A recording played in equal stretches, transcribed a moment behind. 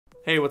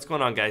Hey, what's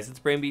going on, guys? It's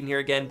Brainbean here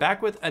again,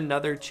 back with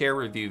another chair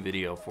review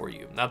video for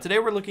you. Now today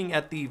we're looking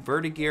at the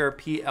Vertagear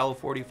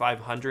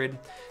PL4500.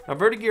 Now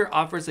Vertagear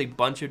offers a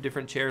bunch of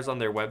different chairs on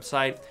their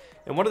website,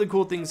 and one of the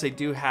cool things they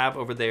do have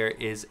over there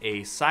is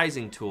a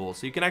sizing tool.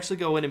 So you can actually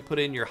go in and put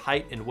in your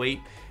height and weight,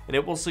 and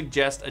it will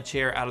suggest a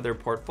chair out of their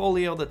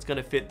portfolio that's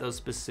going to fit those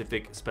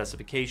specific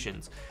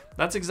specifications.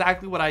 That's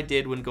exactly what I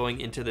did when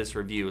going into this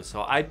review.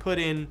 So I put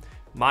in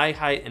my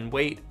height and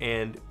weight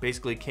and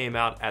basically came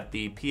out at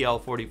the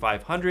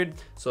PL4500.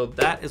 So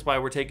that is why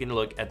we're taking a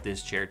look at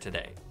this chair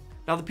today.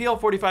 Now the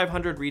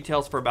PL4500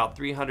 retails for about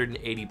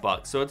 380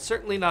 bucks. So it's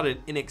certainly not an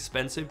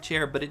inexpensive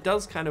chair, but it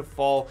does kind of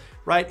fall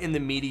right in the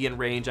median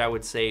range, I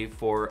would say,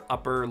 for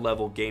upper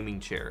level gaming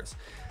chairs.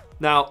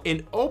 Now,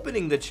 in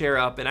opening the chair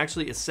up and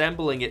actually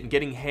assembling it and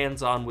getting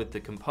hands-on with the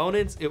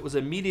components, it was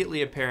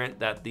immediately apparent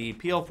that the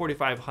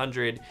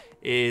PL4500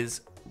 is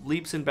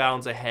leaps and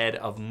bounds ahead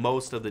of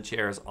most of the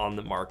chairs on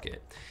the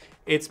market.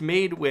 It's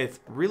made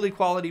with really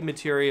quality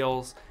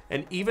materials,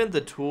 and even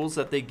the tools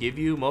that they give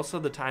you, most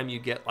of the time you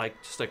get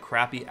like just a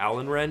crappy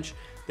Allen wrench.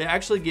 They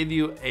actually give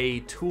you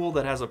a tool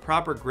that has a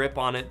proper grip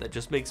on it that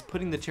just makes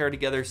putting the chair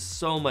together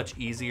so much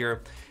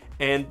easier.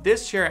 And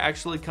this chair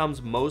actually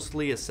comes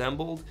mostly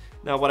assembled.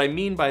 Now what I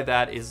mean by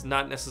that is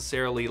not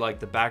necessarily like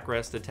the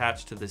backrest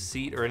attached to the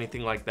seat or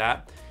anything like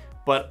that,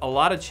 but a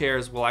lot of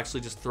chairs will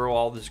actually just throw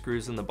all the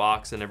screws in the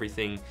box and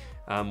everything,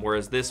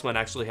 whereas this one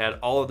actually had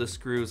all of the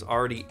screws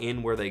already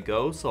in where they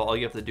go, so all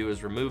you have to do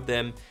is remove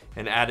them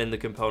and add in the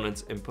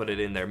components and put it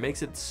in there.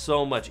 Makes it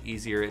so much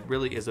easier. It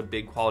really is a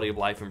big quality of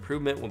life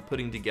improvement when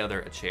putting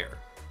together a chair.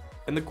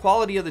 And the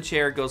quality of the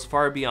chair goes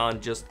far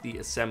beyond just the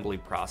assembly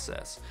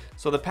process.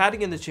 So the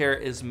padding in the chair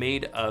is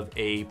made of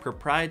a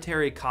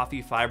proprietary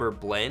coffee fiber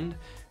blend,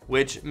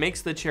 which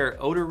makes the chair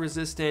odor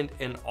resistant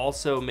and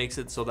also makes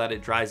it so that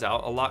it dries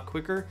out a lot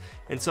quicker.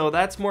 And so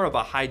that's more of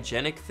a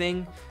hygienic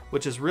thing,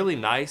 which is really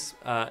nice.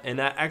 And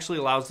that actually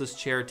allows this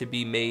chair to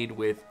be made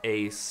with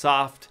a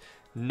soft,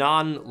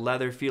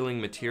 non-leather feeling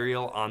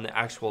material on the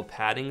actual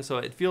padding. So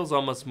it feels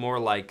almost more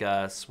like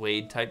a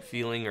suede type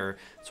feeling, or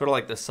sort of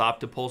like the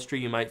soft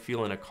upholstery you might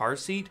feel in a car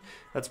seat.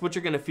 That's what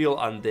you're gonna feel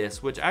on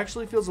this, which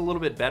actually feels a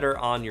little bit better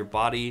on your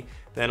body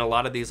than a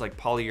lot of these like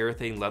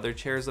polyurethane leather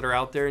chairs that are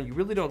out there. And you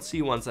really don't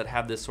see ones that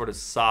have this sort of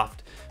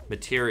soft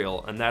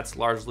material, and that's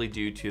largely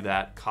due to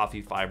that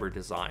coffee fiber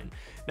design.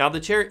 Now the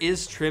chair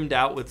is trimmed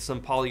out with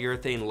some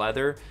polyurethane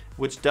leather,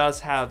 which does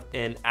have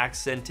an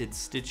accented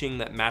stitching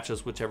that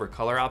matches whichever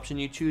color option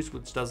you choose,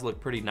 which does look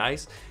pretty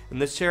nice.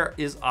 And this chair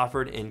is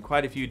offered in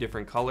quite a few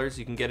different colors.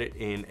 You can get it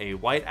in a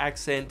white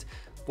accent,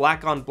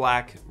 black on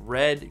black,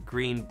 red,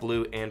 green,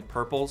 blue, and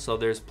purple. So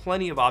there's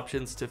plenty of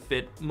options to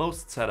fit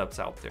most setups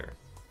out there.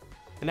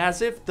 And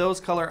as if those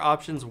color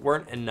options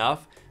weren't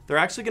enough, they're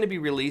actually going to be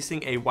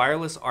releasing a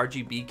wireless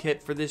RGB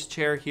kit for this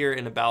chair here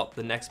in about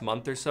the next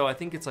month or so. I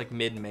think it's like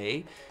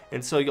mid-May.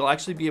 And so you'll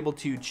actually be able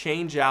to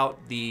change out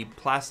the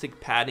plastic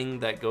padding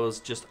that goes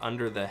just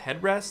under the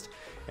headrest.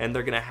 And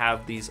they're going to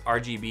have these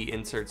RGB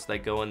inserts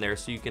that go in there,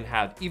 so you can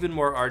have even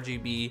more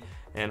RGB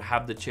and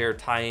have the chair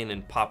tie in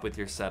and pop with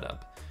your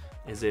setup.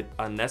 Is it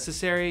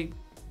unnecessary?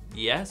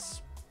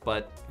 Yes,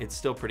 but it's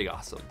still pretty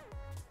awesome.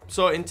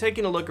 So in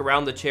taking a look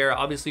around the chair,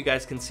 obviously you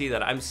guys can see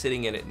that I'm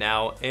sitting in it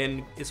now.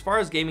 And as far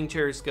as gaming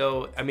chairs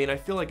go, I mean, I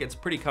feel like it's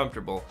pretty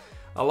comfortable.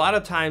 A lot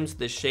of times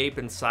the shape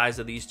and size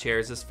of these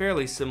chairs is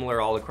fairly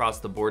similar all across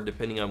the board,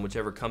 depending on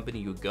whichever company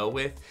you go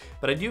with.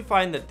 But I do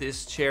find that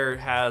this chair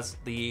has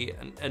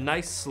a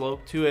nice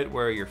slope to it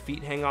where your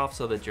feet hang off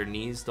so that your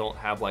knees don't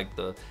have like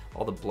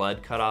all the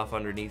blood cut off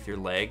underneath your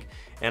leg.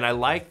 And I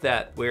like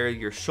that where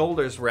your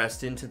shoulders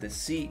rest into the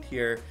seat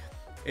here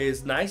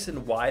is nice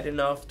and wide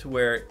enough to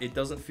where it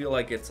doesn't feel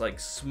like it's like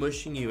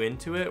smushing you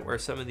into it, where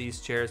some of these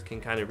chairs can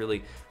kind of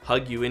really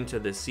hug you into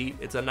the seat.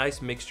 It's a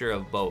nice mixture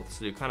of both.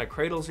 So it kind of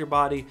cradles your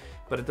body,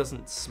 but it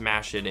doesn't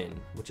smash it in,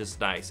 which is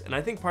nice. And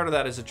I think part of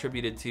that is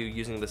attributed to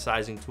using the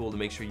sizing tool to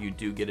make sure you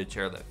do get a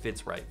chair that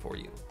fits right for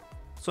you.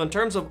 So in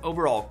terms of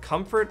overall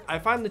comfort, I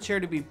find the chair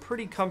to be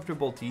pretty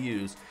comfortable to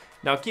use.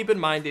 Now keep in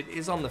mind it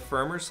is on the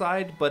firmer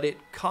side, but it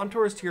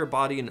contours to your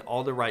body in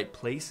all the right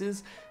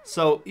places.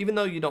 So even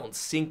though you don't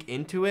sink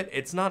into it,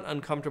 it's not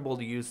uncomfortable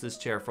to use this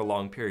chair for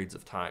long periods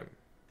of time.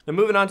 Now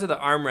moving on to the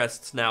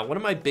armrests now, one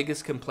of my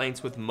biggest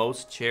complaints with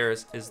most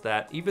chairs is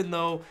that even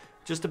though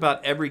just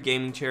about every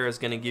gaming chair is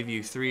going to give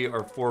you 3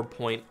 or 4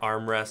 point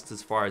armrests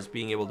as far as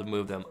being able to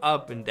move them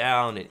up and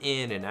down and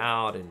in and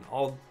out and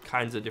all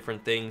kinds of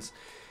different things,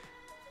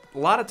 a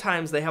lot of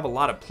times they have a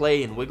lot of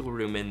play and wiggle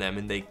room in them,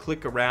 and they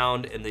click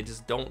around and they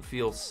just don't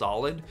feel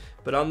solid.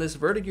 But on this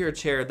Vertagear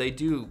chair, they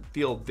do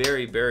feel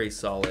very, very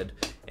solid.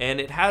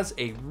 And it has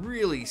a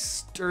really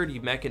sturdy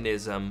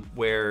mechanism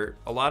where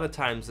a lot of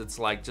times it's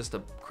like just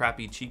a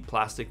crappy cheap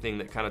plastic thing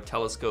that kind of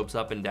telescopes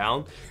up and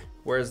down.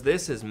 Whereas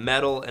this is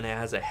metal and it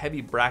has a heavy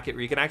bracket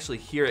where you can actually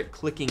hear it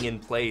clicking in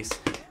place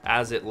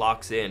as it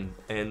locks in,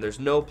 and there's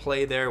no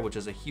play there, which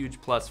is a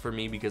huge plus for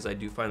me because I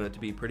do find that to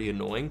be pretty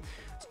annoying.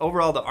 So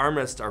overall, the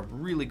armrests are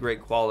really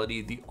great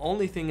quality. The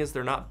only thing is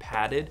they're not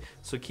padded,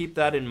 so keep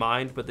that in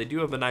mind, but they do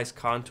have a nice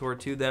contour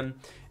to them,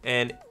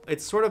 and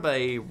it's sort of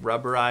a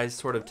rubberized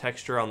sort of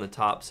texture on the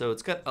top, so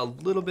it's got a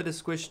little bit of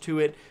squish to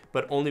it,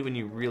 but only when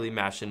you really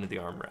mash into the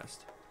armrest.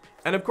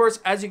 And of course,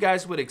 as you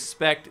guys would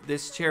expect,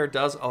 this chair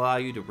does allow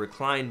you to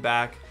recline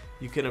back.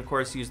 You can of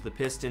course use the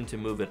piston to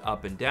move it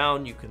up and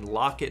down. You can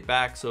lock it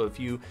back, so if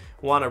you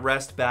want to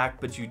rest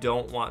back but you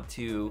don't want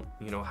to,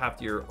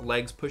 have your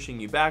legs pushing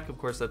you back, of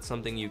course that's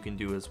something you can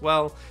do as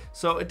well.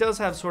 So it does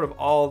have sort of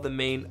all the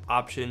main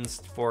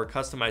options for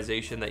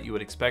customization that you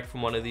would expect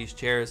from one of these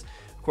chairs.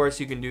 Of course,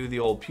 you can do the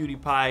old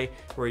PewDiePie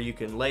where you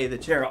can lay the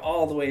chair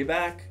all the way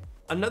back.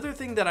 Another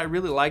thing that I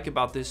really like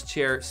about this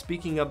chair,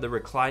 speaking of the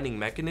reclining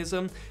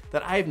mechanism,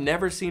 that I've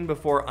never seen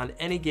before on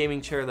any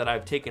gaming chair that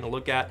I've taken a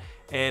look at,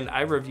 and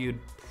I reviewed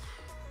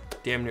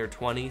damn near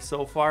 20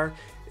 so far,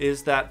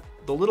 is that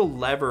the little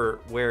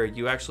lever where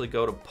you actually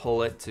go to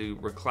pull it to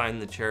recline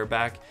the chair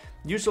back,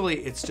 usually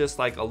it's just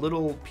like a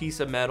little piece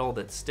of metal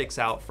that sticks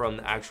out from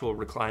the actual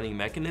reclining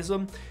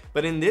mechanism.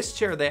 But in this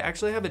chair, they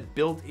actually have it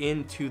built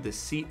into the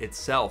seat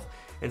itself.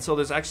 And so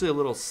there's actually a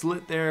little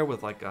slit there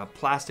with like a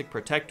plastic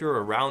protector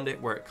around it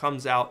where it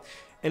comes out,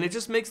 and it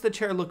just makes the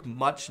chair look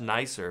much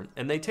nicer.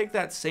 And they take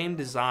that same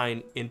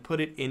design and put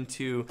it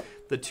into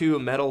the two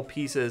metal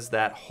pieces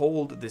that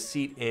hold the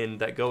seat in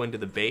that go into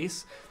the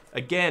base.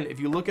 Again, if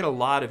you look at a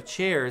lot of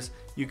chairs,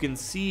 you can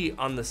see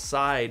on the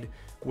side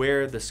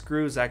where the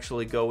screws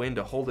actually go in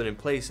to hold it in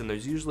place, and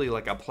there's usually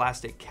like a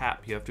plastic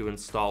cap you have to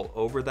install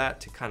over that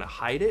to kind of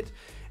hide it.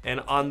 And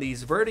on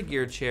these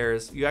Vertagear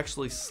chairs, you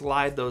actually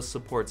slide those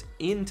supports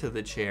into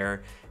the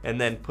chair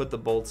and then put the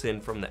bolts in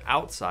from the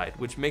outside,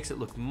 which makes it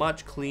look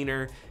much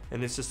cleaner,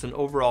 and it's just an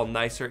overall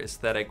nicer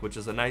aesthetic, which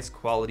is a nice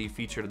quality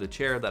feature to the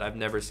chair that I've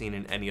never seen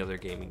in any other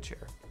gaming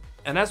chair.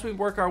 And as we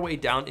work our way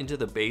down into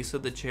the base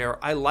of the chair,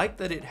 I like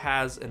that it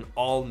has an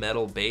all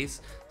metal base.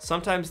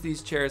 Sometimes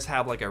these chairs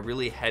have like a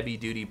really heavy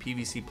duty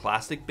PVC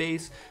plastic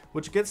base,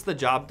 which gets the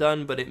job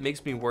done, but it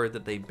makes me worried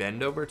that they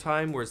bend over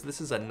time, whereas this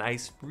is a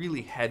nice,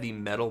 really heavy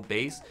metal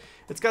base.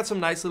 It's got some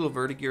nice little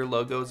Vertagear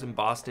logos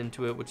embossed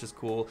into it, which is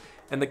cool.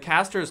 And the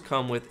casters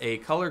come with a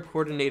color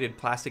coordinated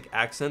plastic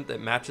accent that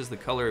matches the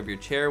color of your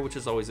chair, which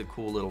is always a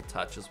cool little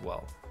touch as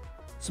well.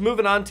 So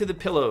moving on to the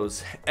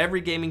pillows, every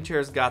gaming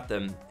chair's got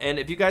them. And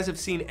if you guys have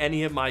seen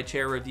any of my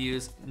chair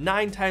reviews,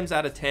 9 times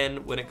out of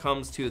 10 when it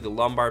comes to the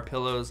lumbar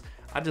pillows,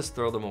 I just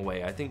throw them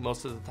away. I think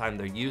most of the time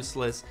they're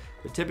useless.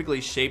 They're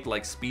typically shaped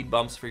like speed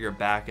bumps for your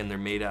back, and they're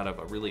made out of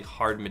a really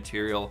hard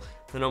material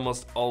that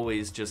almost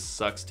always just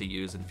sucks to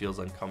use and feels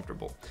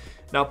uncomfortable.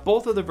 Now,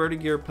 both of the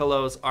Vertagear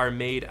pillows are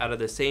made out of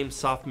the same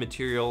soft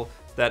material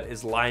that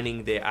is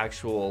lining the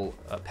actual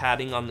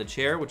padding on the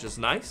chair, which is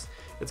nice.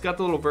 It's got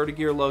the little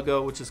Vertagear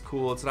logo, which is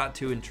cool. It's not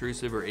too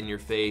intrusive or in your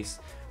face.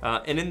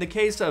 And in the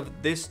case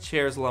of this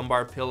chair's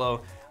lumbar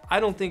pillow, I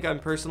don't think I'm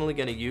personally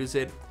gonna use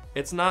it.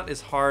 It's not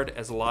as hard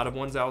as a lot of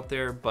ones out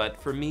there, but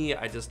for me,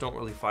 I just don't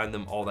really find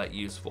them all that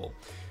useful.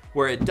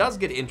 Where it does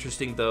get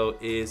interesting though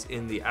is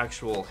in the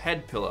actual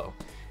head pillow.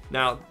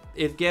 Now,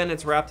 again,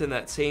 it's wrapped in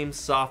that same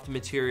soft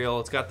material.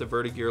 It's got the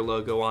Vertagear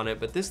logo on it,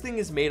 but this thing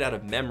is made out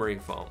of memory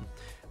foam.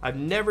 I've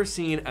never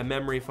seen a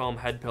memory foam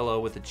head pillow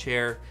with a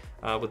chair,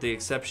 with the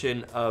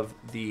exception of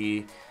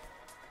the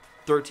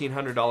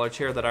 $1,300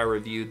 chair that I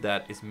reviewed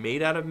that is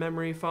made out of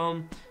memory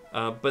foam.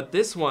 But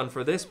this one,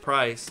 for this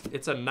price,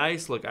 it's a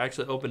nice look. I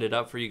actually opened it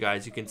up for you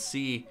guys. You can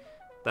see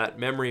that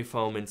memory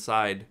foam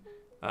inside,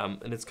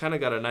 and it's kind of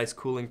got a nice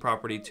cooling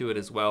property to it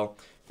as well.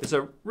 It's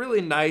a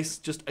really nice,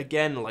 just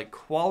again, like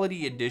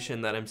quality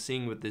addition that I'm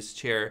seeing with this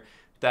chair,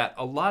 that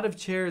a lot of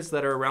chairs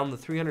that are around the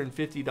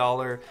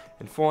 $350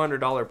 and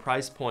 $400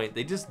 price point,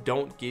 they just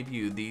don't give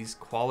you these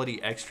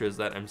quality extras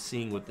that I'm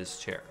seeing with this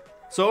chair.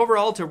 So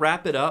overall, to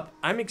wrap it up,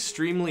 I'm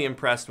extremely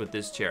impressed with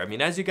this chair. I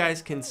mean, as you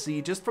guys can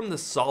see, just from the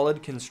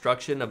solid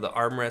construction of the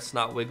armrests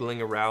not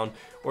wiggling around,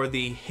 or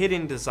the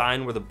hidden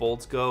design where the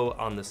bolts go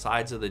on the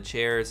sides of the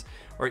chairs,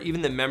 or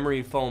even the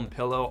memory foam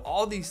pillow,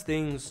 all these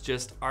things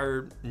just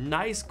are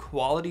nice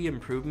quality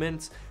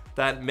improvements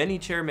that many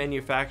chair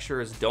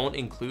manufacturers don't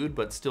include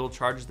but still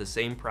charge the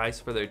same price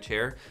for their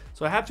chair.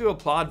 So I have to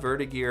applaud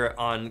Vertagear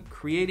on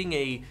creating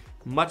a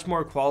much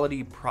more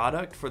quality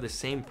product for the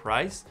same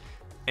price.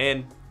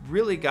 And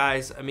really,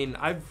 guys, I mean,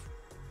 I've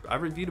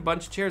reviewed a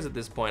bunch of chairs at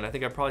this point. I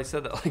think I probably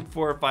said that like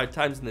 4 or 5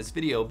 times in this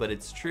video, but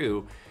it's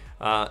true.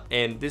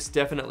 And this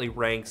definitely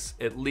ranks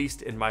at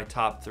least in my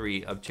top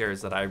 3 of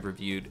chairs that I've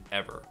reviewed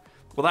ever.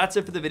 Well, that's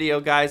it for the video,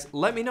 guys.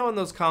 Let me know in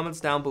those comments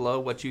down below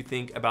what you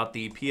think about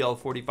the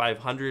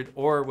PL4500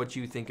 or what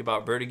you think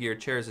about Vertagear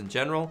chairs in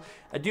general.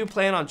 I do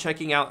plan on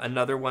checking out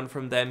another one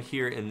from them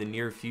here in the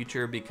near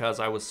future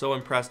because I was so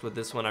impressed with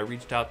this one. I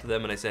reached out to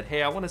them and I said,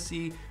 hey, I want to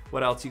see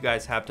what else you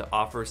guys have to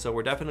offer. So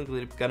we're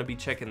definitely going to be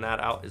checking that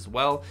out as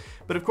well.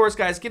 But of course,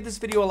 guys, give this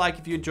video a like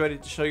if you enjoyed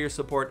it to show your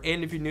support.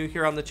 And if you're new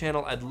here on the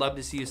channel, I'd love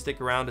to see you stick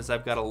around, as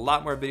I've got a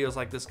lot more videos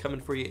like this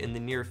coming for you in the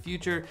near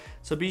future.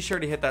 So be sure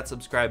to hit that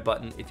subscribe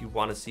button if you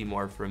want to see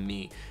more from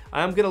me.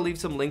 I'm going to leave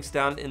some links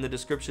down in the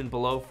description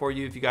below for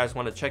you if you guys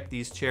want to check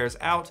these chairs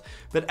out.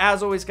 But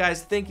as always,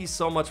 guys, thank you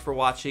so much for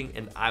watching,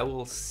 and I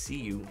will see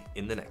you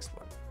in the next one.